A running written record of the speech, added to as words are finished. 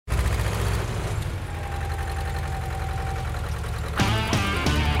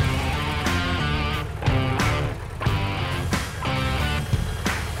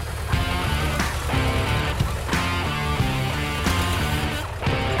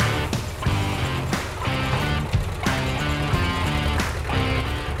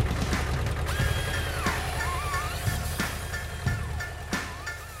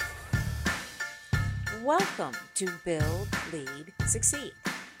to Build, Lead, Succeed,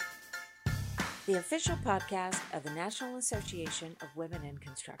 the official podcast of the National Association of Women in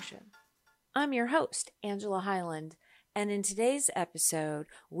Construction. I'm your host, Angela Highland, and in today's episode,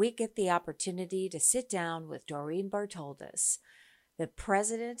 we get the opportunity to sit down with Doreen Bartoldes, the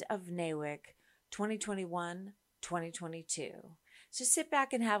president of NAWIC 2021-2022. So sit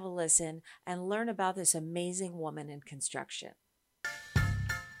back and have a listen and learn about this amazing woman in construction.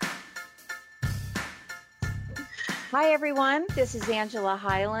 Hi, everyone. This is Angela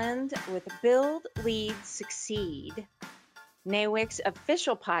Highland with Build, Lead, Succeed, NAWIC's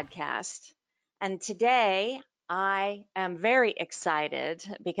official podcast. And today I am very excited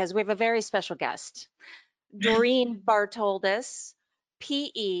because we have a very special guest, Doreen Bartoldes,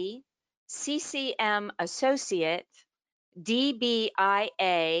 PE, CCM Associate,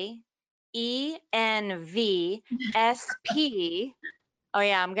 DBIA, ENVSP. Oh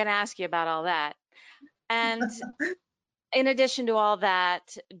yeah, I'm going to ask you about all that. And in addition to all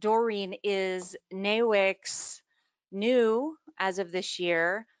that, Doreen is NAWIC's new, as of this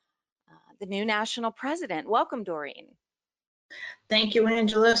year, the new national president. Welcome, Doreen. Thank you,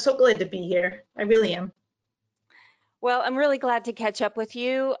 Angela. So glad to be here. I really am. Well, I'm really glad to catch up with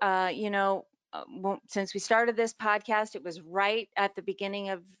you. Since we started this podcast, it was right at the beginning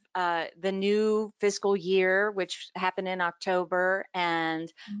of the new fiscal year, which happened in October. And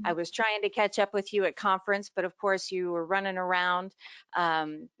I was trying to catch up with you at conference, but of course you were running around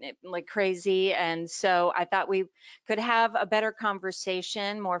like crazy. And so I thought we could have a better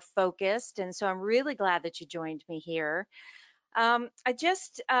conversation, more focused. And so I'm really glad that you joined me here. I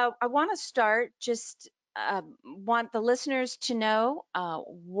want to start want the listeners to know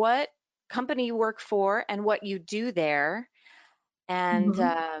what company you work for and what you do there, and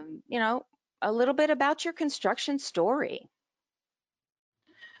a little bit about your construction story.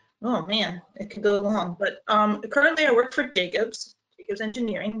 Oh man, it could go long, but currently I work for Jacobs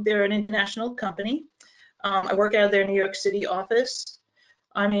Engineering. They're an international company. I work out of their New York City office.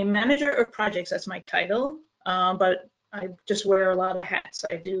 I'm a manager of projects, that's my title, but I just wear a lot of hats.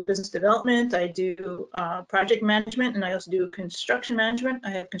 I do business development, I do project management, and I also do construction management. I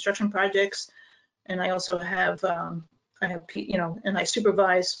have construction projects, and I also have, and I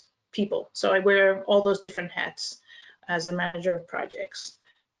supervise people. So I wear all those different hats as the manager of projects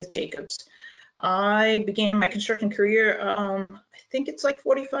with Jacobs. I began my construction career, I think it's like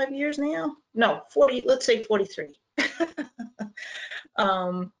 45 years now. No, 40, let's say 43.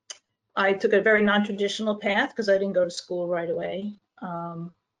 I took a very non-traditional path because I didn't go to school right away.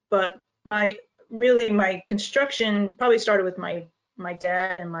 But my construction probably started with my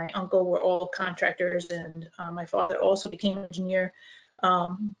dad and my uncle were all contractors, and my father also became an engineer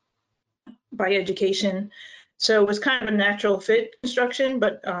by education. So it was kind of a natural fit construction,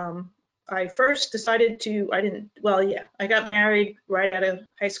 but I first decided I got married right out of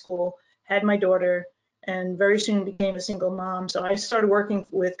high school, had my daughter, and very soon became a single mom. So I started working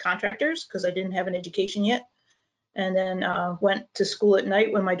with contractors because I didn't have an education yet. And then went to school at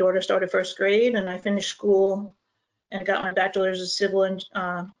night when my daughter started first grade, and I finished school and got my bachelor's in civil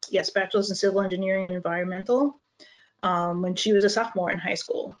engineering and environmental when she was a sophomore in high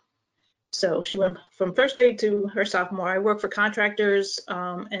school. So she went from first grade to her sophomore. I worked for contractors,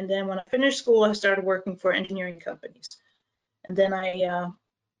 and then when I finished school, I started working for engineering companies. And then I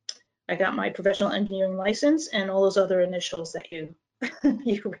got my professional engineering license and all those other initials that you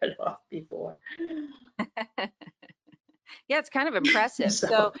read off before. Yeah, it's kind of impressive.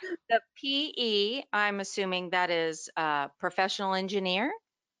 So the PE, I'm assuming that is professional engineer?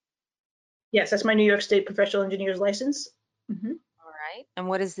 Yes, that's my New York State professional engineer's license. Mm-hmm. All right. And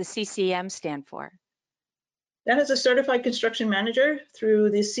what does the CCM stand for? That is a certified construction manager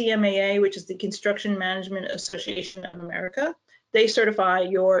through the CMAA, which is the Construction Management Association of America. They certify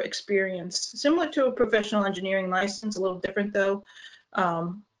your experience, similar to a professional engineering license, a little different though,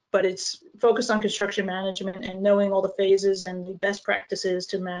 but it's focused on construction management and knowing all the phases and the best practices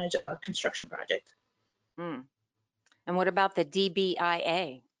to manage a construction project. And what about the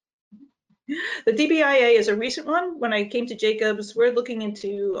DBIA? The DBIA is a recent one. When I came to Jacobs, we're looking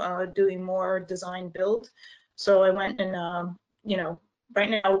into doing more design build. So I went and, right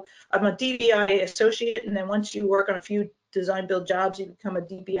now I'm a DBIA associate, and then once you work on a few design build jobs, you become a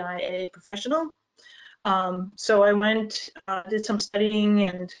DBIA professional. So I went, did some studying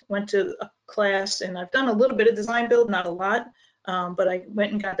and went to a class, and I've done a little bit of design build, not a lot, but I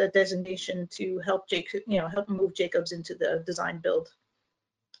went and got that designation to help move Jacobs into the design build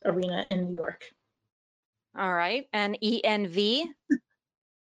arena in New York. All right, and ENV?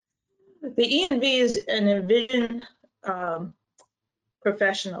 The ENV is an Envision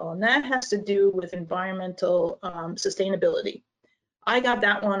professional, and that has to do with environmental sustainability. I got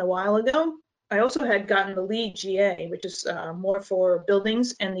that one a while ago. I also had gotten the LEED GA, which is more for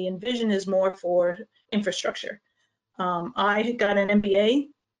buildings, and the Envision is more for infrastructure. I had got an MBA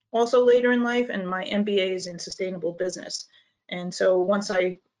also later in life, and my MBA is in sustainable business. And so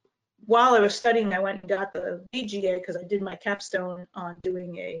while I was studying, I went and got the LEED GA because I did my capstone on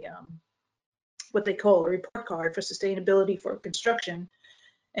doing a what they call a report card for sustainability for construction.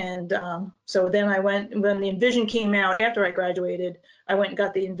 And so then I went, when the Envision came out after I graduated, I went and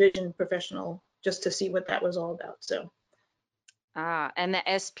got the Envision Professional just to see what that was all about. So And the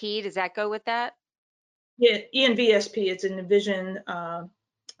SP, does that go with that? yeah, ENVSP, it's an Envision, I'm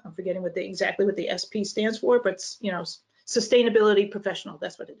forgetting exactly what the SP stands for, but it's, sustainability professional,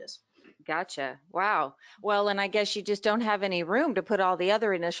 that's what it is. Gotcha. Wow. Well, and I guess you just don't have any room to put all the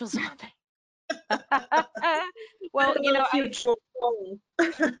other initials on there. Well, yeah,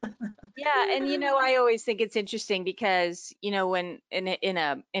 and I always think it's interesting because when in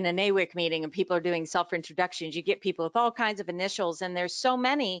a NAWIC meeting and people are doing self-introductions, you get people with all kinds of initials, and there's so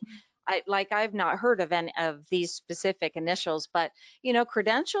many. I've not heard of any of these specific initials, but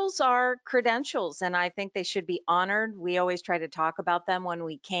credentials are credentials, and I think they should be honored. We always try to talk about them when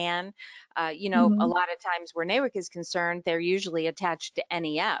we can. A lot of times where NAWIC is concerned, they're usually attached to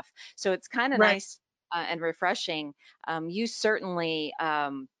NEF, so it's kind of Right. nice and refreshing. You certainly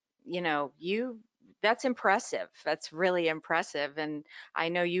that's impressive. That's really impressive. And I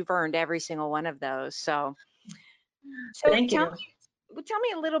know you've earned every single one of those. So Thank tell you.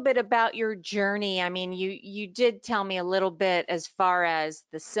 me, a little bit about your journey. I mean, you did tell me a little bit as far as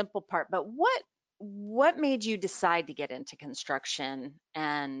the simple part, but what made you decide to get into construction,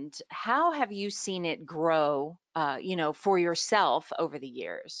 and how have you seen it grow, for yourself over the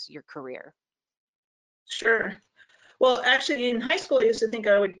years, your career? Sure. Well, actually, in high school, I used to think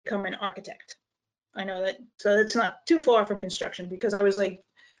I would become an architect. I know that, so it's not too far from construction because I was like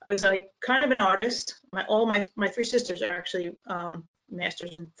kind of an artist. My three sisters are actually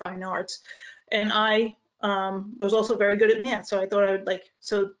masters in fine arts, and I was also very good at math. So I thought I would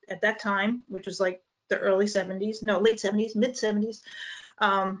so at that time, which was like the early 70s, no, late 70s, mid 70s,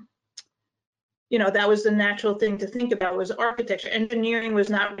 that was the natural thing to think about was architecture. Engineering was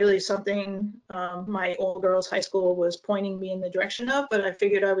not really something my all-girls high school was pointing me in the direction of, but I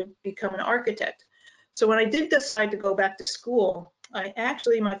figured I would become an architect. So when I did decide to go back to school, I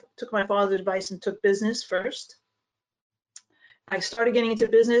actually took my father's advice and took business first. I started getting into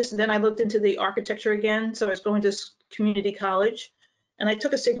business, and then I looked into the architecture again. So I was going to community college, and I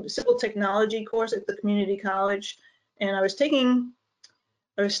took a civil technology course at the community college, and I was studying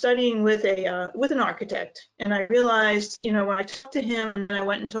with an architect, and I realized, when I talked to him, and I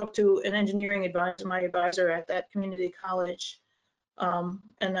went and talked to an engineering advisor, my advisor at that community college,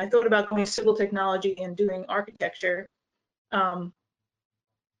 and I thought about going civil technology and doing architecture.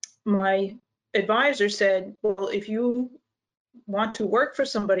 My advisor said, well, if you want to work for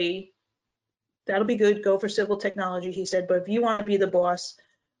somebody, that'll be good, go for civil technology, he said, but if you want to be the boss,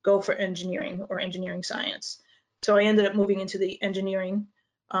 go for engineering or engineering science. So I ended up moving into the engineering,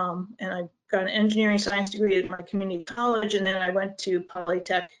 and I got an engineering science degree at my community college, and then I went to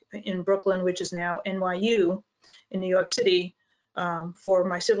Polytech in Brooklyn, which is now NYU in New York City, for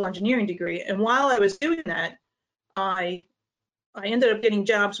my civil engineering degree. And while I was doing that, I ended up getting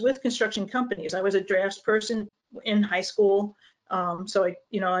jobs with construction companies. I was a draftsperson in high school. So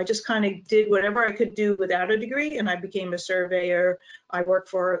I just kind of did whatever I could do without a degree, and I became a surveyor. I worked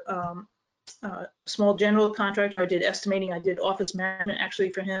for a small general contractor. I did estimating. I did office management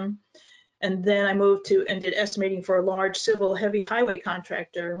actually for him. And then I moved to and did estimating for a large civil heavy highway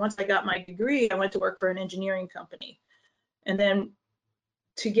contractor. And once I got my degree, I went to work for an engineering company. And then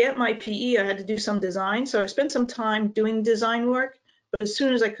to get my PE, I had to do some design. So I spent some time doing design work, but as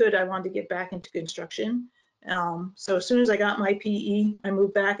soon as I could, I wanted to get back into construction. So as soon as I got my PE, I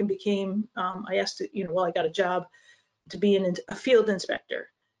moved back and became, I got a job to be a field inspector.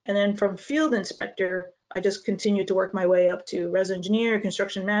 And then from field inspector, I just continued to work my way up to res engineer,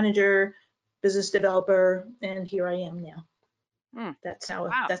 construction manager, business developer, and here I am now. That's how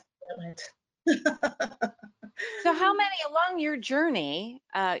that went. So how many along your journey,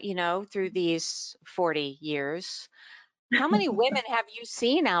 through these 40 years, how many women have you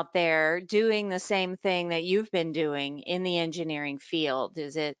seen out there doing the same thing that you've been doing in the engineering field?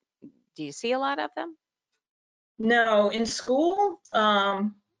 Do you see a lot of them? No, in school,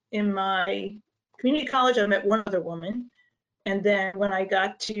 in my community college, I met one other woman. And then when I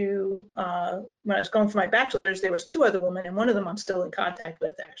got to, when I was going for my bachelor's, there was two other women, and one of them I'm still in contact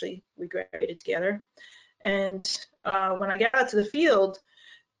with, actually. We graduated together. And when I got out to the field,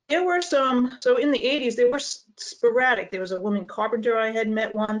 there were some, so in the 80s, they were sporadic. There was a woman carpenter I had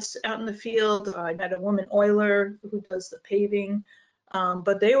met once out in the field. I met a woman oiler who does the paving,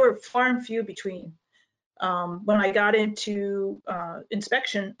 but they were far and few between. When I got into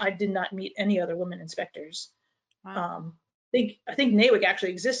inspection, I did not meet any other women inspectors. Wow. I think NAWIC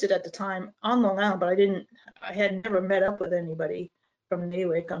actually existed at the time on Long Island, but I had never met up with anybody from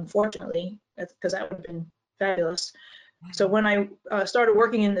NAWIC, unfortunately, because that would have been fabulous. So when I started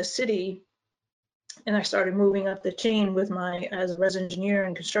working in the city and I started moving up the chain as a resident engineer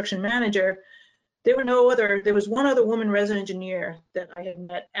and construction manager, there was one other woman resident engineer that I had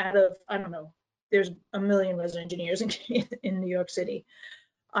met out of, I don't know, there's a million resident engineers in New York City.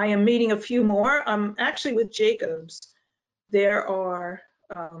 I am meeting a few more. I'm actually with Jacobs. There's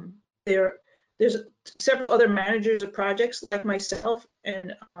several other managers of projects like myself,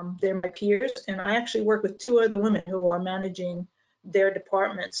 and they're my peers. And I actually work with two other women who are managing their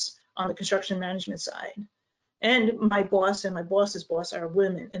departments on the construction management side. And my boss and my boss's boss are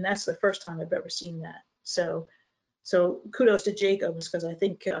women, and that's the first time I've ever seen that. So kudos to Jacobs, because I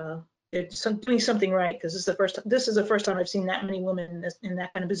think they're doing something right, because this is the first time I've seen that many women in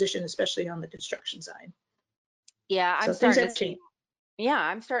that kind of position, especially on the construction side. Yeah, So things have changed.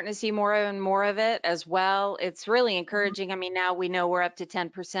 I'm starting to see more and more of it as well. It's really encouraging. I mean, now we know we're up to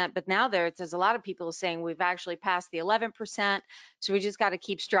 10%, but now there's a lot of people saying we've actually passed the 11%. So we just got to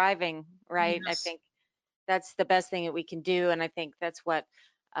keep striving, right? I Yes. think that's the best thing that we can do. And I think that's what,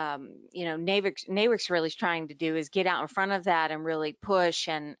 NAWIC's really trying to do, is get out in front of that and really push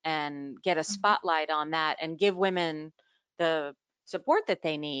and get a spotlight on that and give women the support that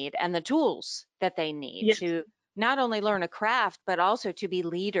they need and the tools that they need Yes, to not only learn a craft, but also to be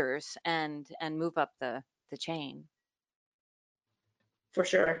leaders and move up the chain. for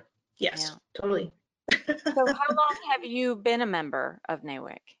sure. Yeah. Yes, totally. So how long have you been a member of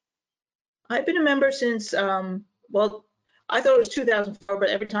NAWIC? I've been a member since, well, I thought it was 2004, but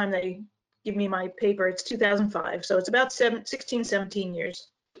every time they give me my paper, it's 2005. So it's about 16, 17 years.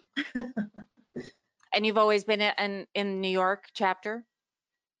 And you've always been in New York chapter?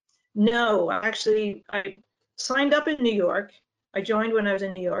 No, actually, I signed up in New York. I joined when I was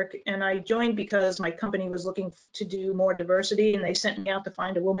in New York, and I joined because my company was looking to do more diversity, and they sent me out to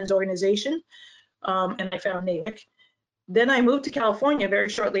find a women's organization, and I found NAWIC. Then I moved to California very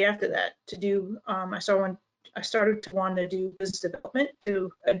shortly after that to do, I started to want to do business development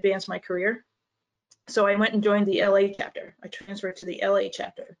to advance my career. So I went and joined the LA chapter. I transferred to the LA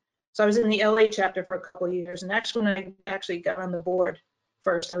chapter. So I was in the LA chapter for a couple of years, and that's when I actually got on the board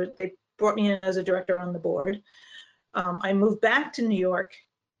first. They brought me in as a director on the board. I moved back to New York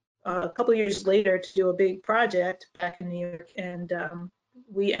a couple of years later to do a big project back in New York, and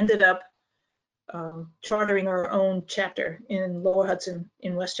we ended up chartering our own chapter in Lower Hudson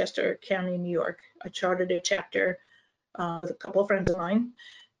in Westchester County, New York. I chartered a chapter with a couple of friends of mine,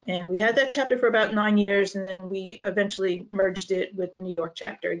 and we had that chapter for about 9 years, and then we eventually merged it with the New York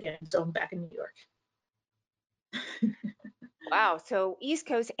chapter again. So I'm back in New York. Wow, so East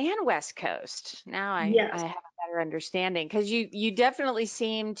Coast and West Coast. Now I Yes. have a better understanding, because you definitely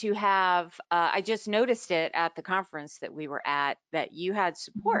seem to have, I just noticed it at the conference that we were at, that you had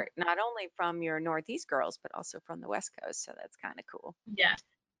support not only from your Northeast girls, but also from the West Coast. So that's kind of cool. Yes.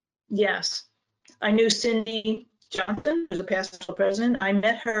 Yes. I knew Cindy Johnson, who's a past national president. I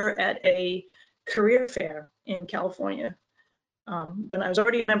met her at a career fair in California. When I was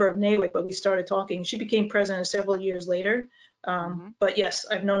already a member of NAWIC, but we started talking. She became president several years later. But yes,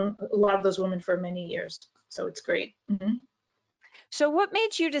 I've known a lot of those women for many years, so it's great. So what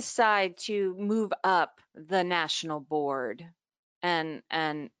made you decide to move up the national board, and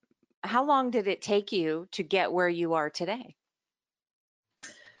how long did it take you to get where you are today?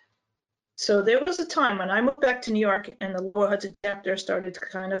 So there was a time when I moved back to New York and the Lower Hudson chapter started to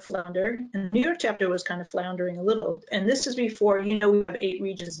kind of flounder, and the New York chapter was kind of floundering a little. And this is before, we have 8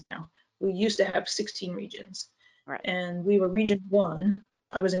 regions now. We used to have 16 regions. Right. And we were region 1.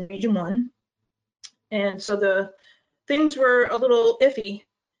 I was in region 1. And so the things were a little iffy.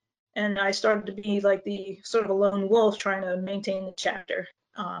 And I started to be like the sort of a lone wolf trying to maintain the chapter.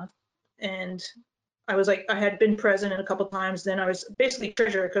 And I was like, I had been president a couple times. Then I was basically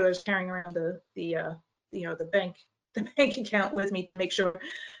treasurer because I was carrying around the bank account with me to make sure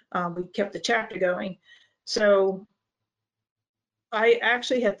we kept the chapter going. So I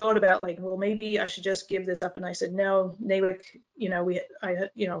actually had thought about, like, well, maybe I should just give this up. And I said, no, NAWIC,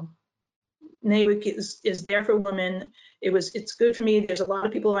 NAWIC is there for women. It's good for me. There's a lot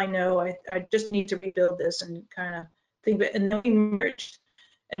of people I know. I just need to rebuild this and kind of think of it. And then we merged.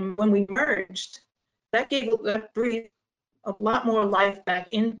 And when we merged, that breathed a lot more life back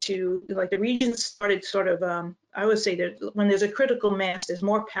into, like, the regions started sort of, I would say that when there's a critical mass, there's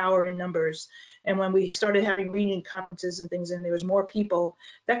more power in numbers. And when we started having region conferences and things, and there was more people,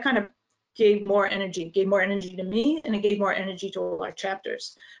 that kind of gave more energy to me, and it gave more energy to all our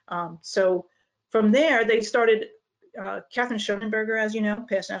chapters. So from there, they started, Catherine Schoenberger, as you know,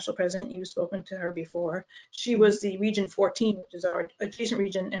 past national president, you've spoken to her before. She was the Region 14, which is our adjacent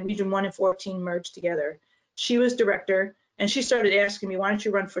region, and Region 1 and 14 merged together. She was director, and she started asking me, why don't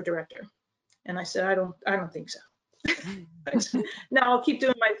you run for director? And I said, I don't think so. I said, no, I'll keep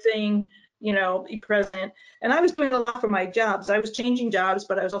doing my thing, be president. And I was doing a lot for my jobs. I was changing jobs,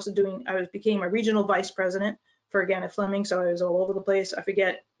 but I was also became a regional vice president for Gannett Fleming. So I was all over the place. I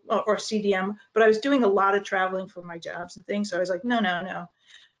forget, or CDM, but I was doing a lot of traveling for my jobs and things. So I was like, no.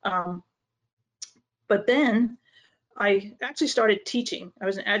 But then I actually started teaching. I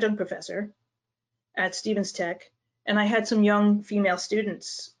was an adjunct professor at Stevens Tech, and I had some young female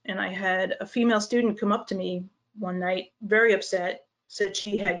students, and I had a female student come up to me one night, very upset, said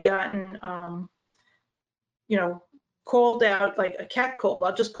she had gotten, called out, like a cat called.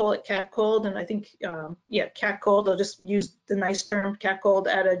 I'll just call it cat called, and I think, cat called. I'll just use the nice term, cat called,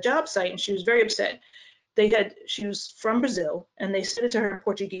 at a job site, and she was very upset. She was from Brazil, and they said it to her in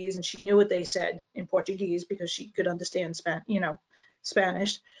Portuguese, and she knew what they said in Portuguese because she could understand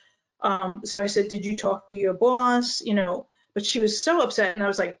Spanish. So I said, did you talk to your boss? But she was so upset, and I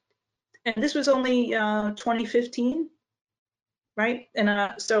was like, and this was only 2015, right?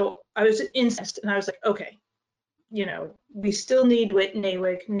 And so I was incensed, and I was like, okay, we still need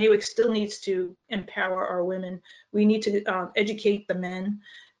NAWIC. NAWIC still needs to empower our women. We need to educate the men.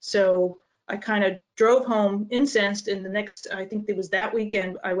 So I kind of drove home incensed, and I think it was that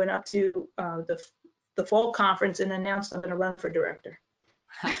weekend, I went up to the fall conference and announced I'm going to run for director.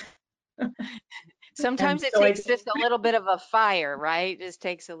 Sometimes it takes just a little bit of a fire, right? It just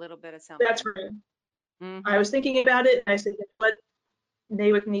takes a little bit of something. That's right. I was thinking about it, and I said, but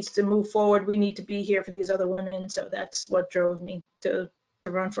NAWIC needs to move forward. We need to be here for these other women. So that's what drove me to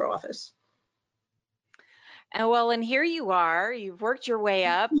run for office. And here you are. You've worked your way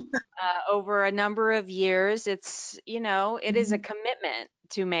up over a number of years. It's, it is a commitment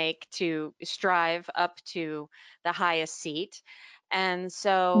to make, to strive up to the highest seat. And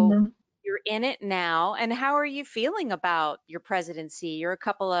so you're in it now. And how are you feeling about your presidency? You're a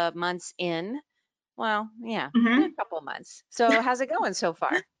couple of months in. Well, yeah, a couple of months. So how's it going so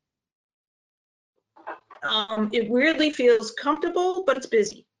far? It weirdly feels comfortable, but it's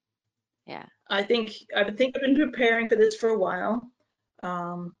busy. Yeah. I think I've been preparing for this for a while.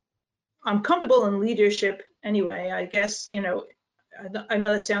 I'm comfortable in leadership anyway. I guess, I know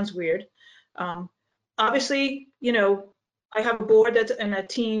that sounds weird. Obviously, I have a board and a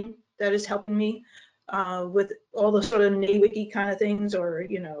team that is helping me with all the sort of NAWIC kind of things, or,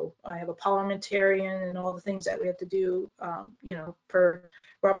 I have a parliamentarian and all the things that we have to do, per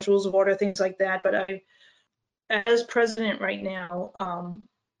Robert's Rules of Order, things like that. But as president right now,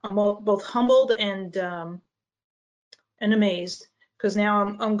 I'm both humbled and amazed, because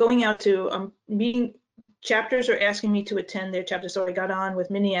now I'm going out I'm meeting chapters are asking me to attend their chapters. So I got on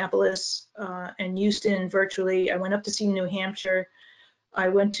with Minneapolis and Houston virtually. I went up to see New Hampshire. I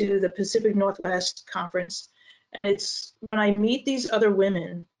went to the Pacific Northwest Conference. And it's when I meet these other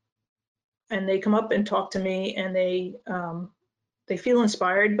women and they come up and talk to me, and they feel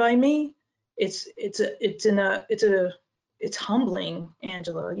inspired by me. It's humbling,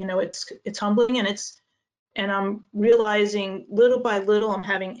 Angela. It's humbling, and I'm realizing little by little I'm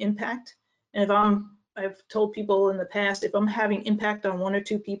having impact. And I've told people in the past, if I'm having impact on one or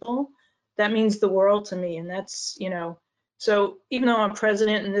two people, that means the world to me. And that's, so even though I'm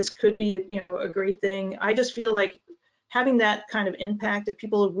president and this could be, a great thing, I just feel like having that kind of impact, if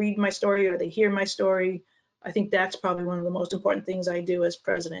people read my story or they hear my story, I think that's probably one of the most important things I do as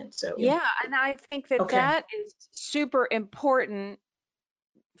president. So yeah, and I think that is super important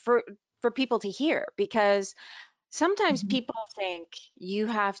for people to hear, because sometimes people think you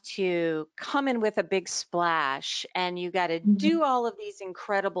have to come in with a big splash and you got to do all of these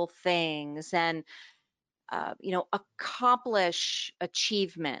incredible things and accomplish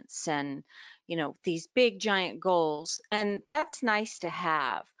achievements and these big giant goals, and that's nice to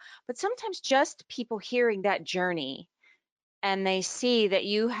have. But sometimes just people hearing that journey, and they see that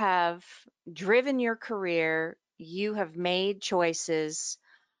you have driven your career, you have made choices,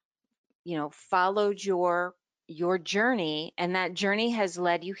 followed your journey, and that journey has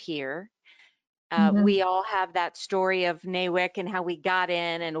led you here. We all have that story of NAWIC and how we got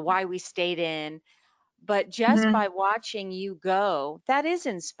in and why we stayed in. But just by watching you go, that is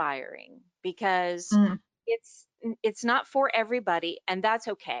inspiring. because Mm, it's it's not for everybody, and that's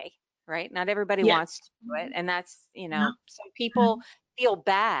okay, right? Not everybody yes. wants to do it, and that's, No. some people Mhm. feel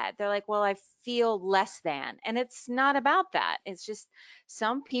bad. They're like, well, I feel less than, and it's not about that. It's just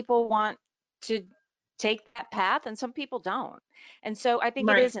some people want to take that path and some people don't. And so I think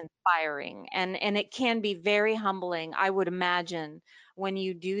it Right. is inspiring, and it can be very humbling, I would imagine, when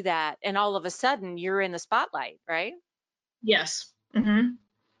you do that and all of a sudden you're in the spotlight, right? Yes. Hmm.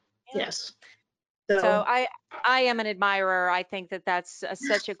 Yeah. Yes. So So I am an admirer. I think that that's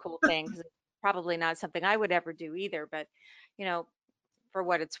such a cool thing, because it's probably not something I would ever do either. But you know, for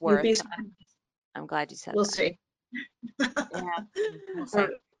what it's you'll worth, be, I'm glad you said we'll that. see. Yeah, we'll All see.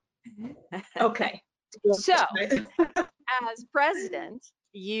 okay. So, as president,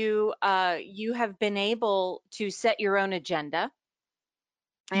 you have been able to set your own agenda,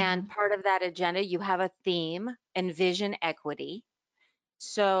 and Mhm. part of that agenda, you have a theme: envision equity.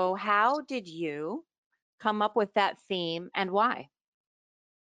 So, how did you come up with that theme, and why?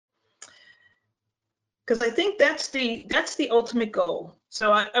 Because I think that's the ultimate goal.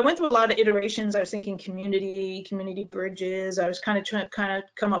 So I went through a lot of iterations. I was thinking community bridges. I was kind of trying to kind of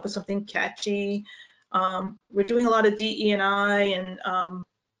come up with something catchy. We're doing a lot of DE&I, and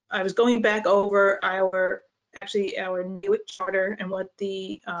I was going back over our Newick charter and what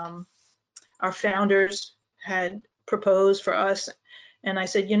the our founders had proposed for us. And I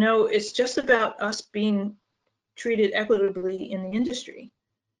said, it's just about us being treated equitably in the industry.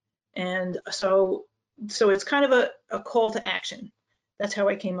 And so it's kind of a call to action. That's how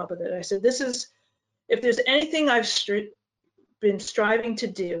I came up with it. I said, if there's anything I've been striving to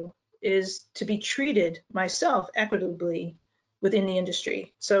do, is to be treated myself equitably within the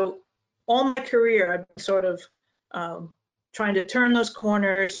industry. So all my career, I've been sort of trying to turn those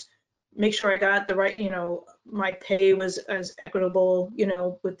corners, make sure I got the right, my pay was as equitable,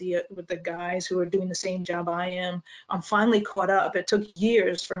 with the guys who are doing the same job I am. I'm finally caught up. It took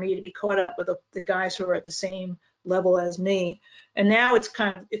years for me to be caught up with the guys who are at the same level as me. And now it's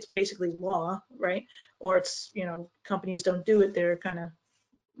basically law, right? Or it's, companies don't do it, they're kind of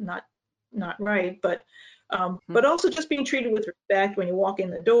not right. But also just being treated with respect when you walk in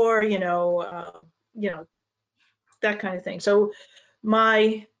the door, that kind of thing. So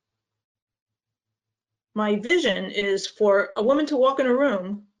my my vision is for a woman to walk in a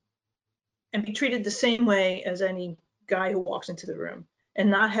room and be treated the same way as any guy who walks into the room, and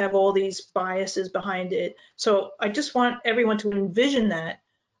not have all these biases behind it. So I just want everyone to envision that.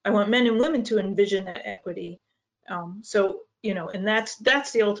 I want men and women to envision that equity. And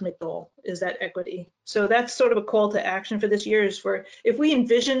that's the ultimate goal, is that equity. So that's sort of a call to action for this year, is for, if we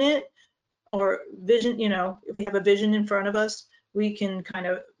envision it, or vision, if we have a vision in front of us, we can kind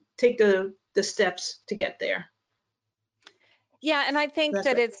of take the steps to get there. Yeah, and I think That's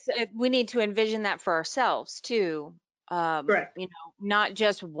that right. we need to envision that for ourselves too. Correct. Not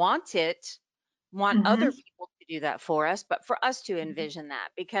just want other Mm-hmm. people to do that for us, but for us to envision that,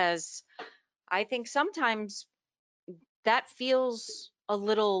 because I think sometimes that feels a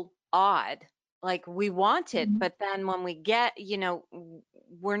little odd. Like we want it, Mm-hmm. but then when we get,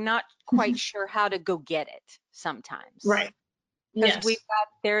 we're not quite sure how to go get it sometimes. Right. Because Yes.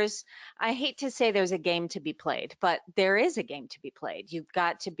 I hate to say there's a game to be played, but there is a game to be played. You've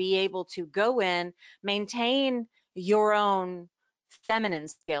got to be able to go in, maintain your own feminine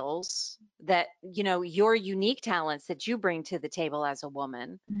skills, that, your unique talents that you bring to the table as a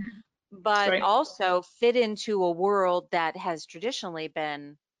woman, Mhm. but Right. also fit into a world that has traditionally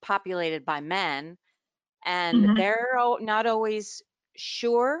been populated by men, and Mm-hmm. they're not always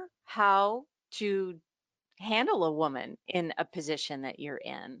sure how to handle a woman in a position that you're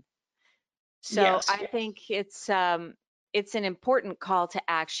in. So Yes. I think it's an important call to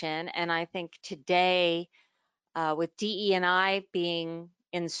action, and I think today, with DE&I being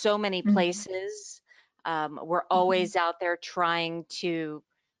in so many Mm-hmm. places, we're Mm-hmm. always out there trying to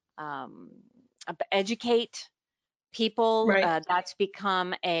um, educate people. Right. That's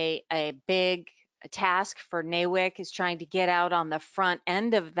become a big task for NAWIC, is trying to get out on the front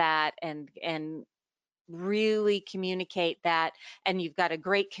end of that, and really communicate that. And you've got a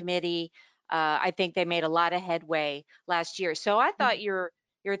great committee. I think they made a lot of headway last year. So I thought your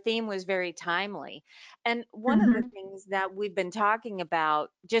theme was very timely. And one of the Mm-hmm. things that we've been talking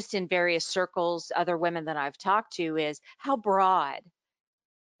about just in various circles, other women that I've talked to, is how broad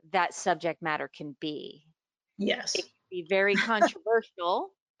that subject matter can be. It Yes. can be very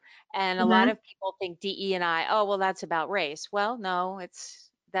controversial, and a lot Mm-hmm. of people think DE&I, oh, well, that's about race. Well, no,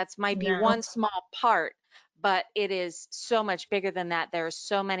 that's might be No. one small part, but it is so much bigger than that. There are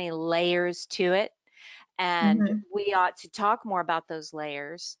so many layers to it, and Mm-hmm. we ought to talk more about those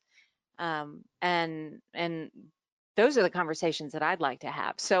layers. And those are the conversations that I'd like to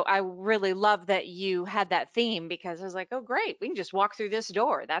have. So I really love that you had that theme, because I was like, oh, great, we can just walk through this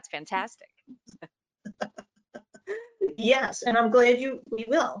door. That's fantastic. Yes, and I'm glad we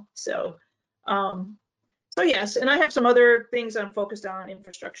will. Um, so yes, and I have some other things I'm focused on: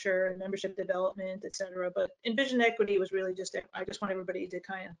 infrastructure and membership development, et cetera. But Envision Equity was really just, I just want everybody to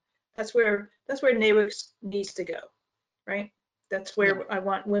kind of, that's where NAWIC needs to go, right? That's Yeah. where I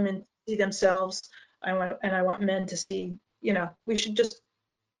want women to see themselves. I want men to see, we should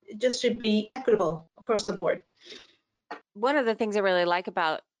it just should be equitable across the board. One of the things I really like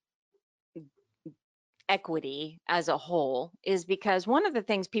about equity as a whole is because one of the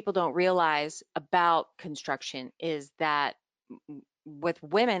things people don't realize about construction is that with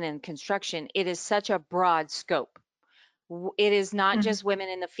women in construction, it is such a broad scope. It is not Mhm. just women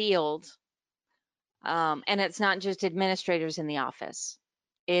in the field, and it's not just administrators in the office.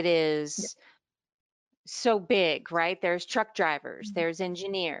 It Yeah. is so big, right? There's truck drivers, Mhm. there's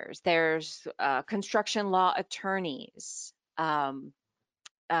engineers, there's construction law attorneys.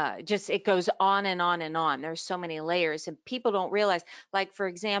 Just it goes on and on and on. There's so many layers, and people don't realize. Like, for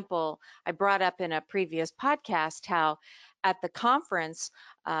example, I brought up in a previous podcast how at the conference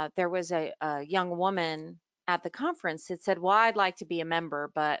there was a young woman at the conference that said, "Well, I'd like to be a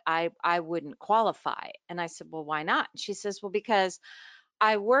member, but I wouldn't qualify." And I said, "Well, why not?" She says, "Well, because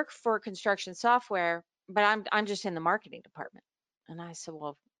I work for construction software, but I'm just in the marketing department." And I said,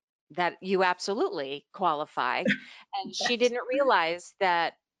 "Well, that you absolutely qualify." And she Yes. didn't realize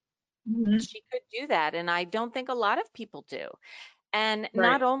that Mhm. she could do that. And I don't think a lot of people do. And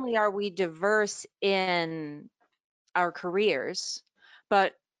not Right. only are we diverse in our careers,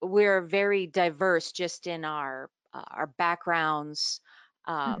 but we're very diverse just in our backgrounds.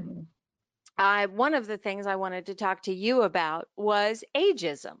 Um, Mhm. one of the things I wanted to talk to you about was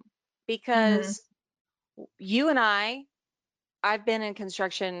ageism, Mhm. because you and I've been in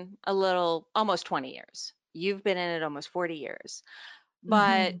construction almost 20 years. You've been in it almost 40 years.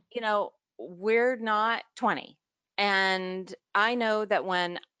 But, Mhm. we're not 20. And I know that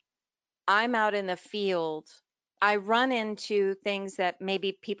when I'm out in the field, I run into things that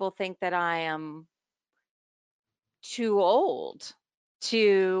maybe people think that I am too old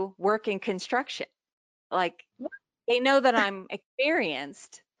to work in construction. Like, they know that I'm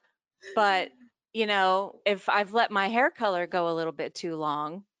experienced, but, if I've let my hair color go a little bit too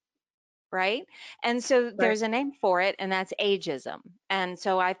long, right? And so Right. there's a name for it, and that's ageism. And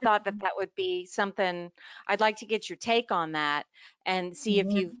so I thought that that would be something I'd like to get your take on that and see if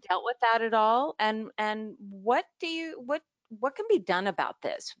you've Mhm. dealt with that at all. And what can be done about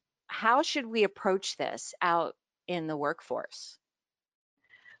this? How should we approach this out in the workforce?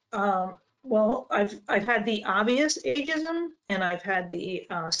 Well, I've had the obvious ageism and I've had the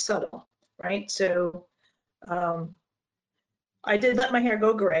subtle, right? So um, I did let my hair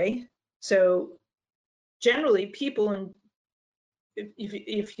go gray. So generally, people, and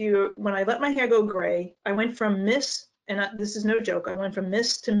if you when I let my hair go gray, I went from Miss, and this is no joke, I went from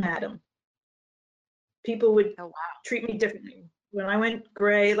Miss to Madam. People would Oh, wow. treat me differently. When I went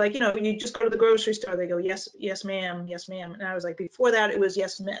gray, like, you just go to the grocery store, they go, yes, yes, ma'am, yes, ma'am. And I was like, before that, it was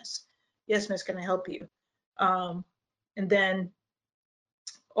yes, miss. Yes, miss, can I help you? Um, and then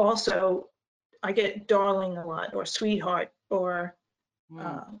also, I get darling a lot, or sweetheart,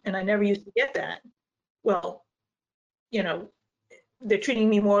 Mm, and I never used to get that. Well, you know, they're treating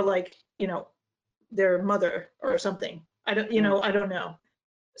me more like, their mother or something. mm, I don't know.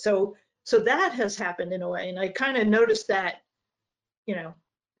 So, that has happened in a way. And I kind of noticed that, you know,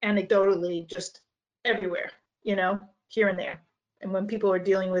 anecdotally, just everywhere, here and there. And when people are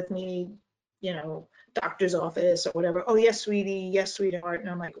dealing with me, doctor's office or whatever, oh, yes, sweetie, yes, sweetheart. And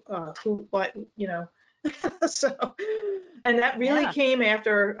I'm like, who, what, so, and that really yeah. came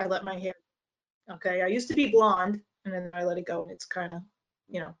after I let my hair. Okay. I used to be blonde and then I let it go. It's kind of,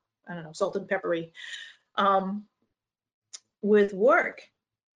 I don't know, salt and peppery. Um, with work,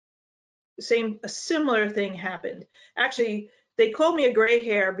 a similar thing happened. Actually, they called me a gray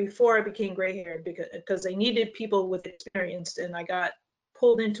hair before I became gray haired because they needed people with experience, and I got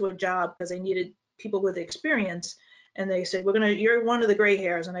pulled into a job because they needed people with experience. And they said, you're one of the gray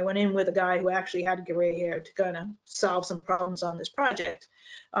hairs. And I went in with a guy who actually had gray hair to kind of solve some problems on this project.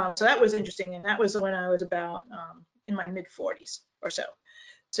 So that was interesting. And that was when I was about in my mid 40s or so.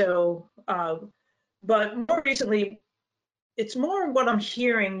 So, but more recently, it's more what I'm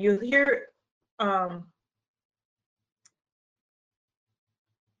hearing. You hear, um,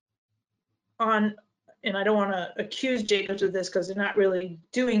 on, and I don't want to accuse Jacobs of this because they're not really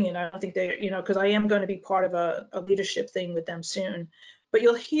doing it. I don't think they're, because I am going to be part of a leadership thing with them soon. but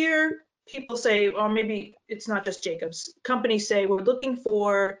you'll hear people say, or maybe it's not just Jacobs, companies say, we're looking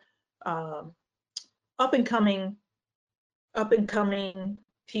for um, up and coming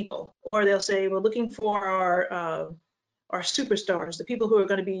people, or they'll say we're looking for our superstars, the people who are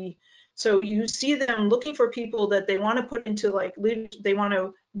going to be. So you see them looking for people that they want to put into like they want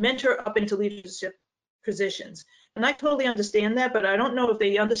to mentor up into leadership positions. And I totally understand that, but I don't know if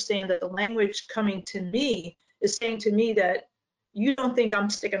they understand that the language coming to me is saying to me that you don't think I'm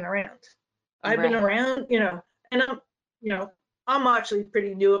sticking around. I've been Right. around, and I'm actually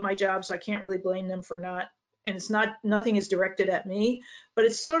pretty new at my job, so I can't really blame them for not. And it's not, nothing is directed at me, but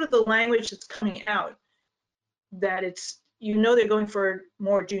it's sort of the language that's coming out that they're going for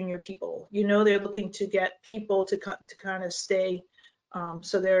more junior people. They're looking to get people to kind of stay.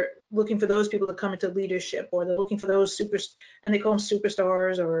 So they're looking for those people to come into leadership, or they're looking for those and they call them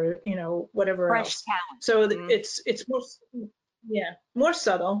superstars, or whatever Fresh else. talent. So Mhm. it's more, yeah, more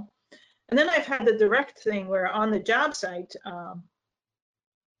subtle. And then I've had the direct thing where on the job site, I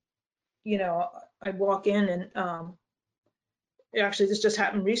walk in and actually this just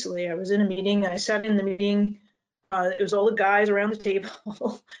happened recently. I was in a meeting and I sat in the meeting. It was all the guys around the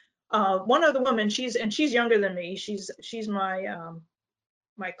table. One other woman, she's younger than me. She's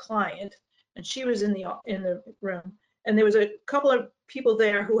my client, and she was in the room. And there was a couple of people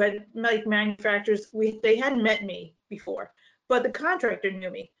there who had, like, manufacturers. They hadn't met me before, but the contractor knew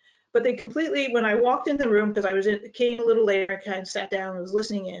me. But they completely, when I walked in the room, because came a little later, I kind of sat down and was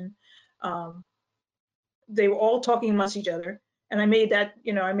listening in. Um, they were all talking amongst each other, and I made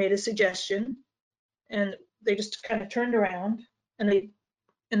a suggestion, and they just kind of turned around, and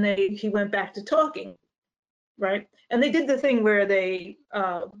he went back to talking, right? And they did the thing where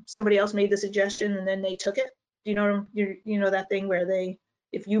somebody else made the suggestion and then they took it. Do you know that thing where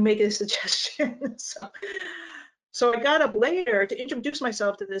if you make a suggestion. So I got up later to introduce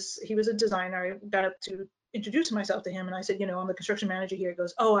myself to this. He was a designer. I got up to introduce myself to him, and I said, I'm the construction manager here. He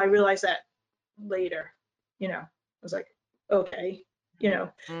goes, oh, I realized that later. I was like, okay.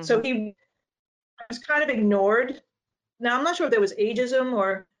 So Mhm. he was kind of ignored. Now, I'm not sure if there was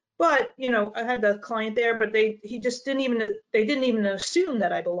ageism, but I had the client there, but they just they didn't even assume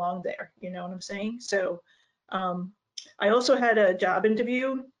that I belonged there. You know what I'm saying? So um, I also had a job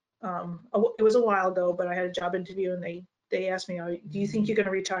interview. It was a while ago, but I had a job interview, and they asked me, do you think you're going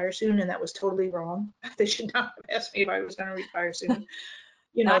to retire soon? And that was totally wrong. They should not have asked me if I was going to retire soon.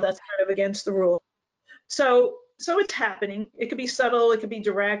 That's kind of against the rule. So it's happening. It could be subtle, it could be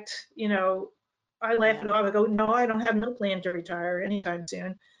direct. I laugh Yeah. it off. I go, no, I don't have no plan to retire anytime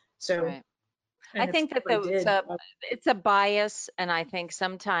soon. So, Right. I and if think that I it's did, a bias, and I think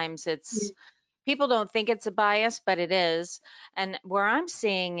sometimes yeah. people don't think it's a bias, but it is. And where I'm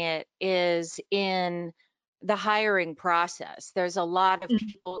seeing it is in the hiring process. There's a lot of Mhm.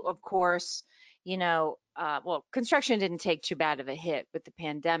 people, of course, well, construction didn't take too bad of a hit with the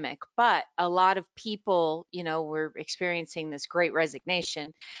pandemic, but a lot of people, were experiencing this great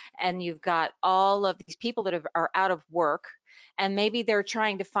resignation, and you've got all of these people that are out of work, and maybe they're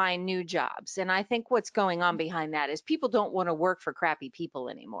trying to find new jobs. And I think what's going on behind that is people don't want to work for crappy people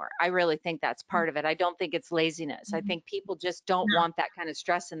anymore. I really think that's part of it. I don't think it's laziness. I Mhm. think people just don't No. want that kind of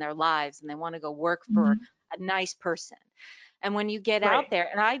stress in their lives, and they want to go work for Mhm. a nice person. And when you get out Right. there,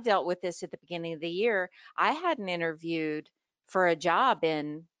 and I dealt with this at the beginning of the year, I hadn't interviewed for a job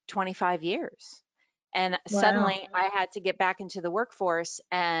in 25 years. And Wow. suddenly I had to get back into the workforce,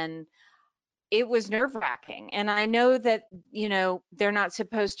 and it was nerve wracking. And I know that, they're not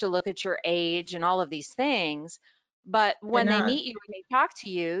supposed to look at your age and all of these things, but They're when they not. meet you and they talk to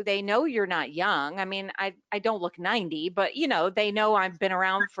you, they know you're not young. I mean, I don't look 90, but they know I've been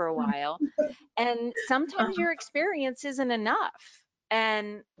around for a while. And sometimes Uh-huh. your experience isn't enough.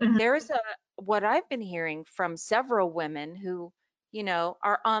 And Mhm. what I've been hearing from several women who,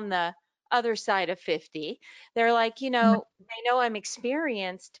 are on the other side of 50, they're like, Mhm. they know I'm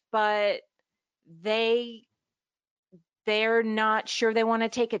experienced, but they they're not sure they want to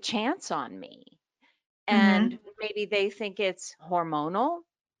take a chance on me. And Mhm. maybe they think it's hormonal.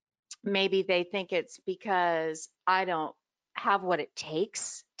 Maybe they think it's because I don't have what it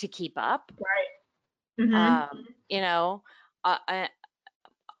takes to keep up. Right. Mhm. Um, you know, uh, uh,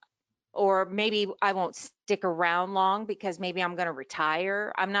 or maybe I won't stick around long because maybe I'm going to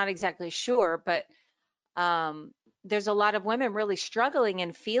retire. I'm not exactly sure, but um, there's a lot of women really struggling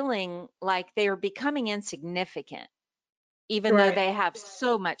and feeling like they are becoming insignificant, even though Right. they have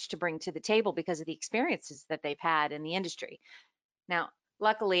so much to bring to the table because of the experiences that they've had in the industry. Now,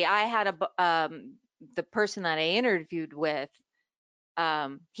 luckily, I had the person that I interviewed with.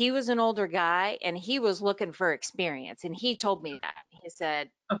 he was an older guy and he was looking for experience. And he told me that. He said,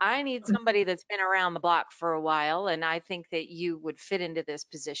 I need somebody that's been around the block for a while, and I think that you would fit into this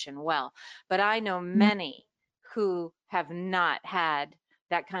position well. But I know many who have not had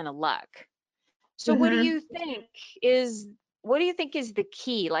that kind of luck. So Mm-hmm. is what do you think is the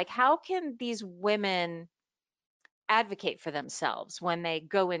key? Like, how can these women advocate for themselves when they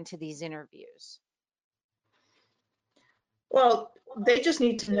go into these interviews? Well, they just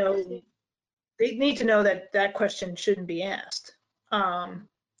need to know, they need to know that that question shouldn't be asked. Um,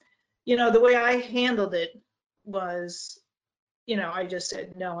 the way I handled it was, I just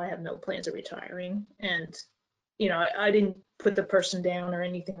said, no, I have no plans of retiring. And, I didn't put the person down or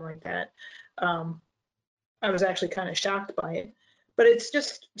anything like that. Um, I was actually kind of shocked by it. But it's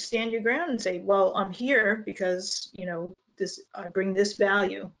just stand your ground and say, well, I'm here because, I bring this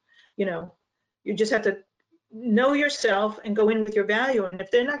value. You know, you just have to know yourself and go in with your value. And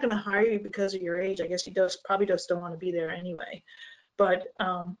if they're not going to hire you because of your age, I guess you probably just don't want to be there anyway. But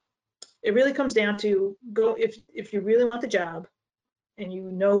it really comes down to go if you really want the job and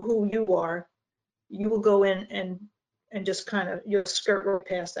you know who you are, you will go in and just kind of you'll skirt right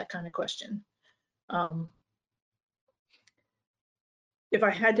past that kind of question. Um, if I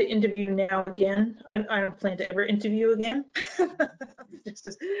had to interview now again, I don't plan to ever interview again.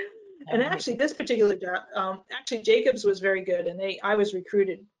 And actually, this particular job, actually Jacobs was very good, and I was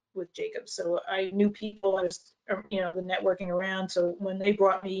recruited with Jacobs, so I knew people. I was, the networking around. So when they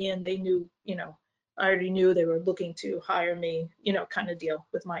brought me in, they knew, I already knew they were looking to hire me, kind of deal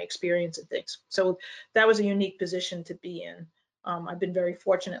with my experience and things. So that was a unique position to be in. I've been very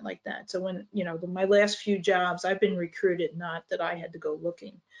fortunate like that. So when, my last few jobs, I've been recruited, not that I had to go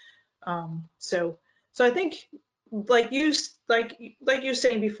looking. So I think like you were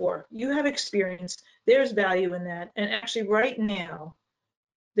saying before, you have experience, there's value in that. And actually right now,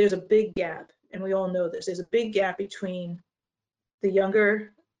 there's a big gap, and we all know this. There's a big gap between the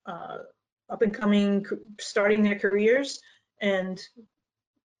younger, up and coming, starting their careers, and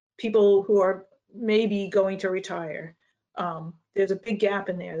people who are maybe going to retire. There's a big gap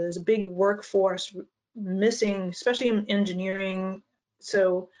in there. There's a big workforce missing, especially in engineering.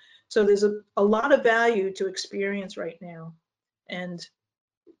 So there's a lot of value to experience right now, and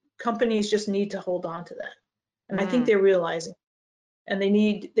companies just need to hold on to that. And I think they're realizing, and they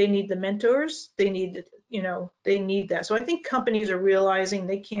need the mentors. They need, they need that. So I think companies are realizing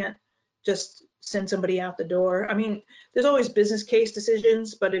they can't just send somebody out the door. I mean, there's always business case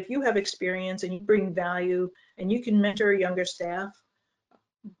decisions, but if you have experience and you bring value and you can mentor younger staff,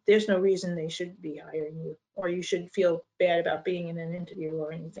 there's no reason they should be hiring you, or you should feel bad about being in an interview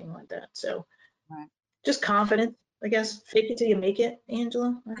or anything like that. So Right. just confidence, I guess. Fake it till you make it,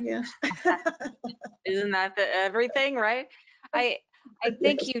 Angela, I guess. Isn't that everything, right? I I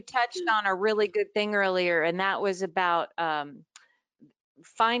think you touched on a really good thing earlier, and that was about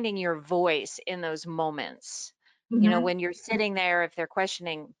finding your voice in those moments. Mm-hmm. When you're sitting there, if they're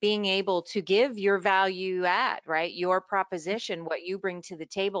questioning, being able to give your value add, right? Your proposition, what you bring to the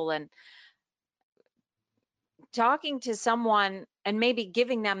table, and talking to someone and maybe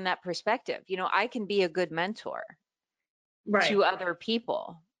giving them that perspective. I can be a good mentor Right. to other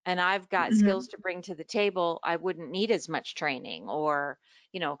people, and I've got Mm-hmm. skills to bring to the table. I wouldn't need as much training, or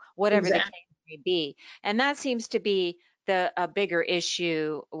whatever the Exactly. case may be. And that seems to be a bigger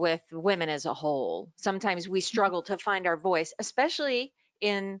issue with women as a whole. Sometimes we struggle to find our voice, especially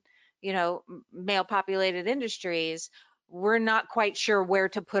in male populated industries. We're not quite sure where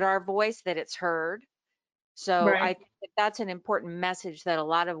to put our voice that it's heard. So I Right. think that's an important message that a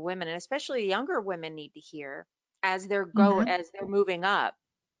lot of women, and especially younger women, need to hear Mm-hmm. as they're moving up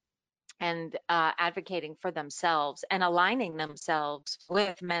and advocating for themselves and aligning themselves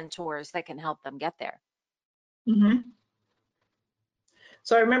with mentors that can help them get there. Mm-hmm.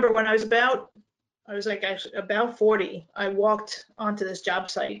 So I remember when I was like actually about 40, I walked onto this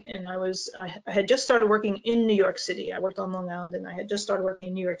job site, and I had just started working in New York City. I worked on Long Island, and I had just started working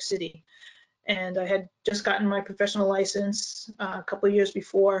in New York City. And I had just gotten my professional license a couple of years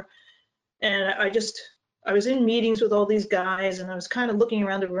before. And I was in meetings with all these guys, and I was kind of looking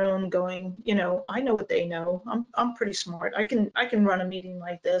around the room going, I know what they know. I'm pretty smart. I can run a meeting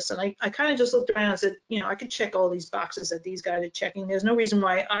like this. And I kind of just looked around and said, I could check all these boxes that these guys are checking. There's no reason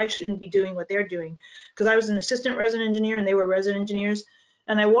why I shouldn't be doing what they're doing, because I was an assistant resident engineer and they were resident engineers.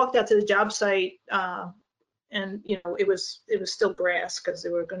 And I walked out to the job site, and it was still grass because they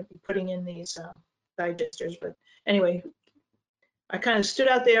were going to be putting in these digesters. But anyway, I kind of stood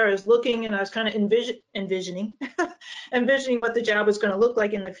out there, I was looking, and I was kind of envisioning envisioning what the job was going to look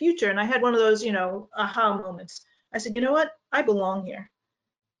like in the future. And I had one of those, aha moments. I said, you know what? I belong here.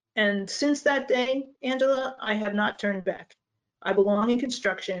 And since that day, Angela, I have not turned back. I belong in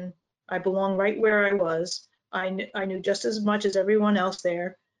construction. I belong right where I was. I knew just as much as everyone else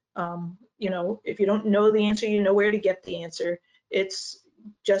there. You know, if you don't know the answer, you know where to get the answer. It's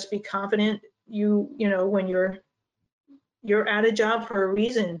just be confident. You know, when you're at a job for a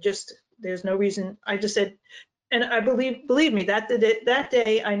reason, just there's no reason. I just said, and I believe me, that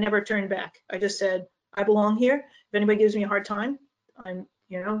day I never turned back. I just said, I belong here. If anybody gives me a hard time, you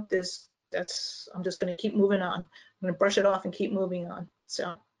know, I'm just going to keep moving on. I'm going to brush it off and keep moving on.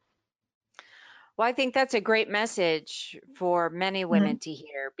 So. Well, I think that's a great message for many Mhm. women to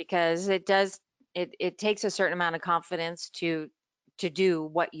hear, because it takes a certain amount of confidence to do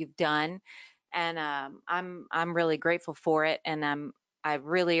what you've done. And I'm really grateful for it. And I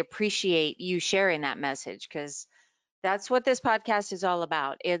really appreciate you sharing that message, because that's what this podcast is all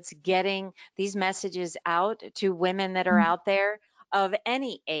about. It's getting these messages out to women that are Mhm. out there of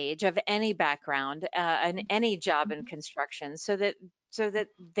any age, of any background, and any job in construction, so that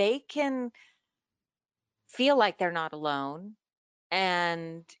they can feel like they're not alone,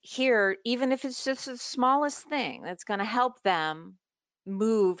 and here, even if it's just the smallest thing that's going to help them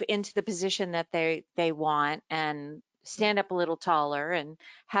move into the position that they want, and stand up a little taller and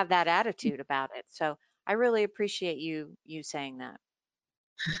have that attitude about it. So I really appreciate you saying that.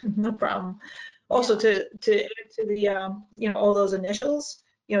 No problem. Also, Yeah. to add to the you know, all those initials,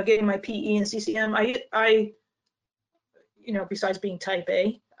 you know, getting my PE and CCM, I you know, besides being type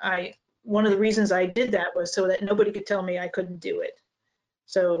A, I one of the reasons I did that was so that nobody could tell me I couldn't do it.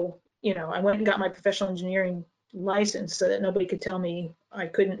 So, you know, I went and got my professional engineering license so that nobody could tell me I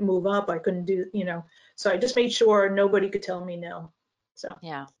couldn't move up, I couldn't do, you know. So I just made sure nobody could tell me no. So,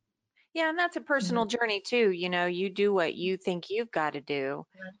 Yeah. Yeah, and that's a personal mhm. journey too. You do what you think you've got to do,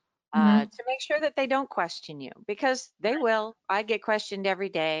 Mhm. to make sure that they don't question you, because they will. I get questioned every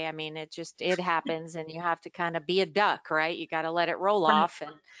day. I mean, it happens, and you have to kind of be a duck, right? You got to let it roll Right. off,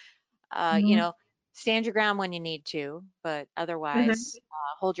 and you Mhm. know, stand your ground when you need to, but Mhm. otherwise,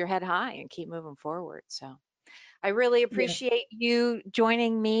 hold your head high and keep moving forward. So I really Yeah. appreciate you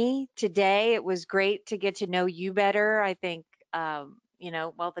joining me today. It was great to get to know you better. I think,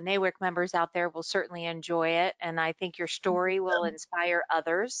 well, the NAWIC members out there will certainly enjoy it. And I think your story will inspire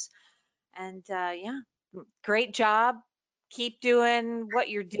others. And yeah, great job. Keep doing what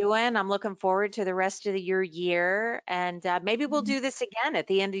you're doing. I'm looking forward to the rest of your year. And maybe we'll do this again at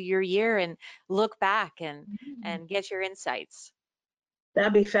the end of your year and look back and get your insights.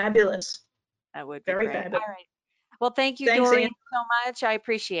 That'd be fabulous. That would be Very great. fabulous. All right. Well, thank you, Thanks, Ann. Doreen, so much. I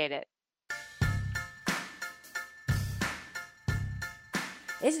appreciate it.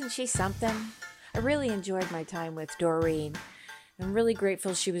 Isn't she something? I really enjoyed my time with Doreen. I'm really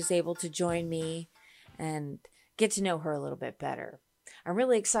grateful she was able to join me and get to know her a little bit better. I'm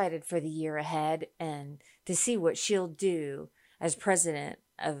really excited for the year ahead and to see what she'll do as president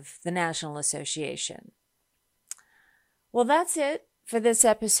of the National Association. Well, that's it for this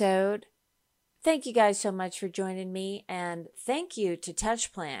episode. Thank you guys so much for joining me, and thank you to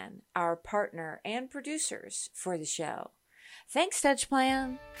TouchPlan, our partner and producers for the show. Thanks,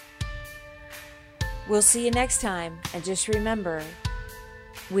 TouchPlan. We'll see you next time, and just remember,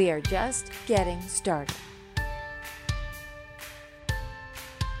 we are just getting started.